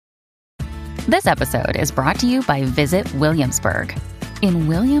This episode is brought to you by Visit Williamsburg. In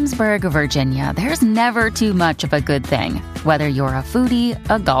Williamsburg, Virginia, there's never too much of a good thing. Whether you're a foodie,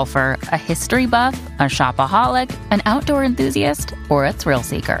 a golfer, a history buff, a shopaholic, an outdoor enthusiast, or a thrill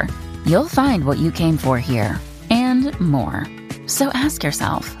seeker, you'll find what you came for here and more. So ask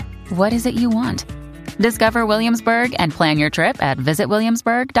yourself, what is it you want? Discover Williamsburg and plan your trip at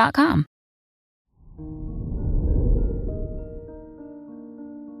visitwilliamsburg.com.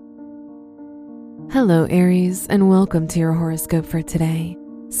 Hello, Aries, and welcome to your horoscope for today,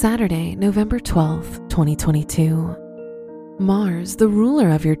 Saturday, November 12th, 2022. Mars, the ruler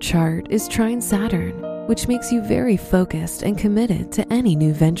of your chart, is trine Saturn, which makes you very focused and committed to any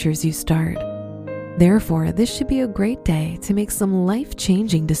new ventures you start. Therefore, this should be a great day to make some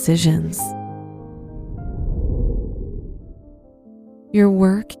life-changing decisions. Your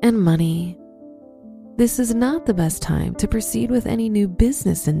work and money. This is not the best time to proceed with any new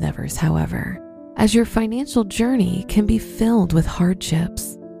business endeavors, however, as your financial journey can be filled with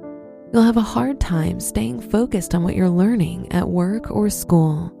hardships. You'll have a hard time staying focused on what you're learning at work or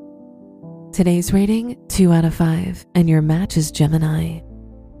school. Today's rating, 2 out of 5, and your match is Gemini.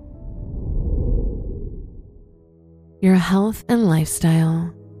 Your health and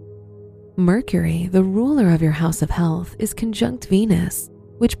lifestyle. Mercury, the ruler of your house of health, is conjunct Venus,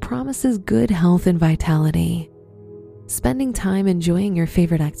 which promises good health and vitality. Spending time enjoying your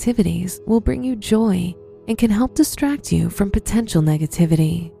favorite activities will bring you joy and can help distract you from potential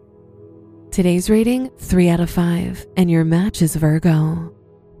negativity. Today's rating, 3 out of 5, and your match is Virgo.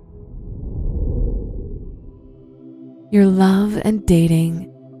 Your love and dating.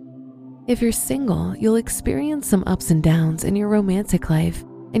 If you're single, you'll experience some ups and downs in your romantic life,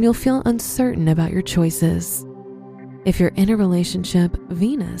 and you'll feel uncertain about your choices. If you're in a relationship,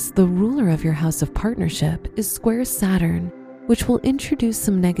 Venus, the ruler of your house of partnership, is square Saturn, which will introduce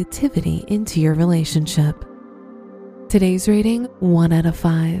some negativity into your relationship. Today's rating, 1 out of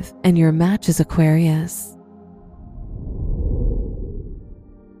 5, and your match is Aquarius.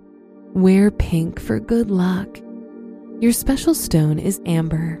 Wear pink for good luck. Your special stone is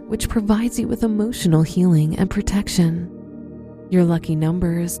amber, which provides you with emotional healing and protection. Your lucky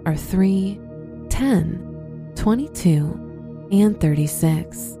numbers are 3, 10, 22, and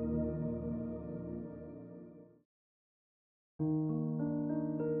 36.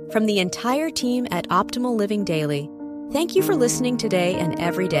 From the entire team at Optimal Living Daily, thank you for listening today and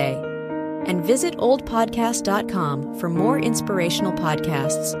every day. And visit oldpodcast.com for more inspirational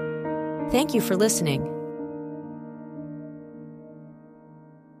podcasts. Thank you for listening.